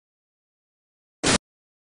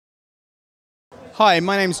Hi,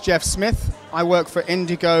 my name's Jeff Smith. I work for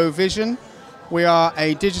Indigo Vision. We are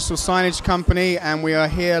a digital signage company and we are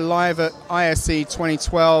here live at ISE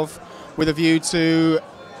 2012 with a view to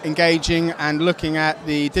engaging and looking at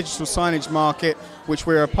the digital signage market, which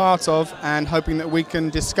we're a part of, and hoping that we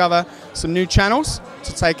can discover some new channels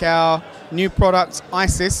to take our new product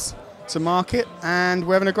ISIS to market. And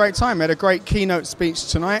we're having a great time. We had a great keynote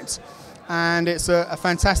speech tonight and it's a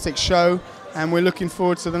fantastic show, and we're looking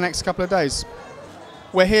forward to the next couple of days.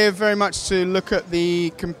 We're here very much to look at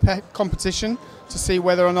the competition to see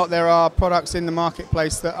whether or not there are products in the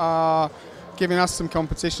marketplace that are giving us some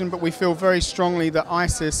competition, but we feel very strongly that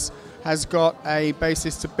ISIS has got a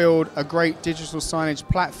basis to build a great digital signage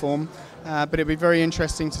platform, but it'll be very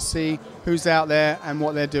interesting to see who's out there and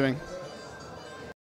what they're doing.